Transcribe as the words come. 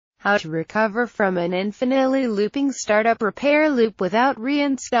How to recover from an infinitely looping startup repair loop without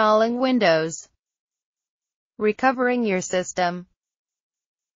reinstalling Windows. Recovering your system.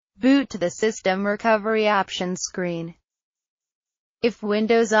 Boot to the System Recovery Options screen. If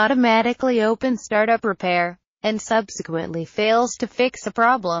Windows automatically opens Startup Repair, and subsequently fails to fix a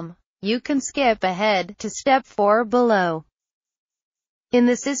problem, you can skip ahead to step 4 below. In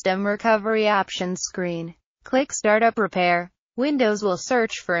the System Recovery Options screen, click Startup Repair. Windows will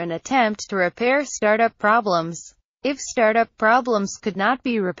search for an attempt to repair startup problems. If startup problems could not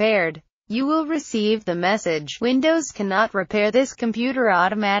be repaired, you will receive the message, "Windows cannot repair this computer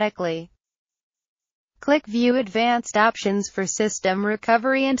automatically." Click View Advanced Options for System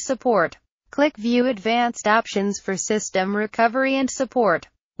Recovery and Support. Click View Advanced Options for System Recovery and Support,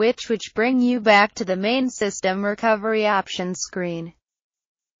 which bring you back to the main System Recovery Options screen.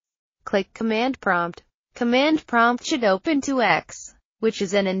 Click Command Prompt. Command Prompt should open to X, which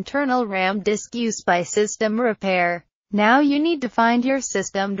is an internal RAM disk used by System Repair. Now you need to find your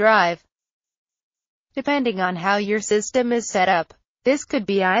system drive. Depending on how your system is set up, this could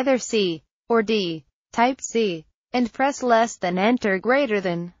be either C or D. Type C, and press less than Enter greater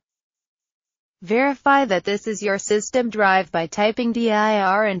than. Verify that this is your system drive by typing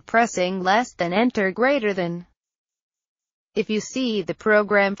dir and pressing less than Enter greater than. If you see the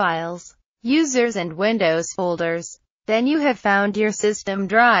Program Files, Users and Windows folders, then you have found your system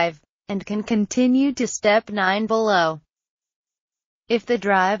drive, and can continue to step 9 below. If the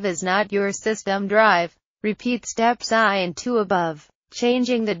drive is not your system drive, repeat steps I and 2 above,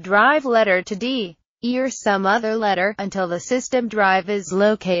 changing the drive letter to D, E or some other letter, until the system drive is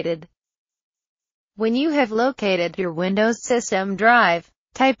located. When you have located your Windows system drive,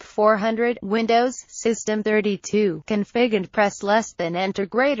 type 400 Windows System 32 config and press less than Enter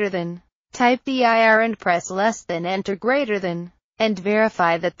greater than. Type dir and press less than Enter greater than, and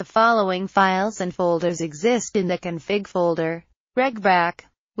verify that the following files and folders exist in the config folder. Regback,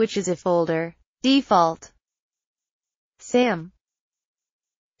 which is a folder. Default. SAM.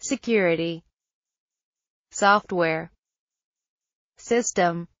 Security. Software.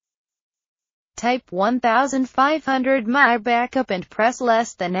 System. Type 1500 My Backup and press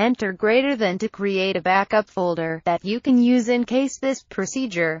less than Enter greater than to create a backup folder that you can use in case this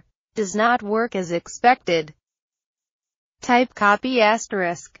procedure does not work as expected. Type copy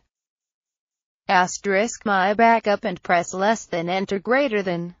asterisk My Backup and press less than Enter greater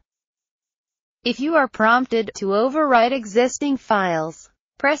than. If you are prompted to overwrite existing files,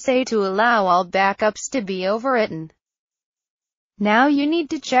 press A to allow all backups to be overwritten. Now you need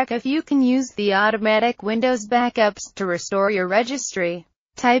to check if you can use the automatic Windows backups to restore your registry.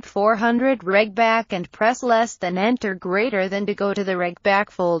 Type 400 regback and press less than Enter greater than to go to the regback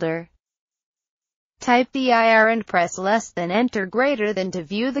folder. Type dir and press less than Enter greater than to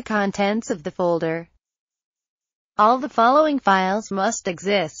view the contents of the folder. All the following files must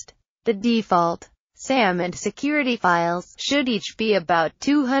exist. The default, SAM and security files should each be about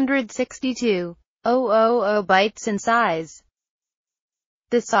 262,000 bytes in size.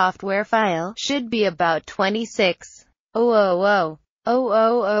 The software file should be about 26,000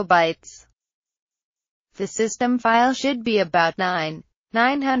 bytes. The system file should be about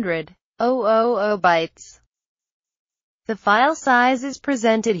 900,000 bytes. The file sizes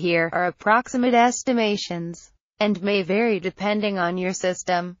presented here are approximate estimations, and may vary depending on your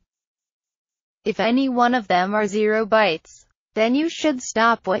system. If any one of them are 0 bytes, then you should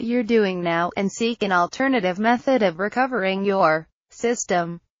stop what you're doing now and seek an alternative method of recovering your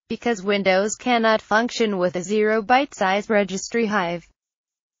system, because Windows cannot function with a 0-byte size registry hive.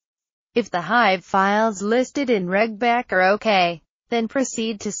 If the hive files listed in regback are OK, then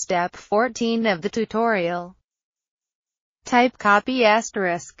proceed to step 14 of the tutorial. Type copy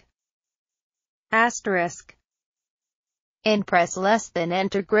asterisk and press less than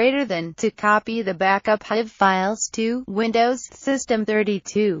Enter greater than to copy the backup hive files to Windows System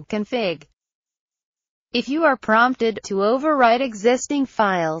 32 config. If you are prompted to overwrite existing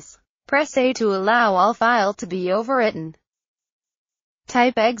files, press A to allow all file to be overwritten.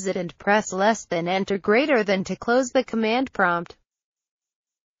 Type exit and press less than Enter greater than to close the command prompt.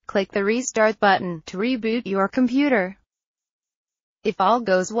 Click the Restart button to reboot your computer. If all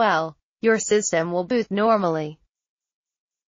goes well, your system will boot normally.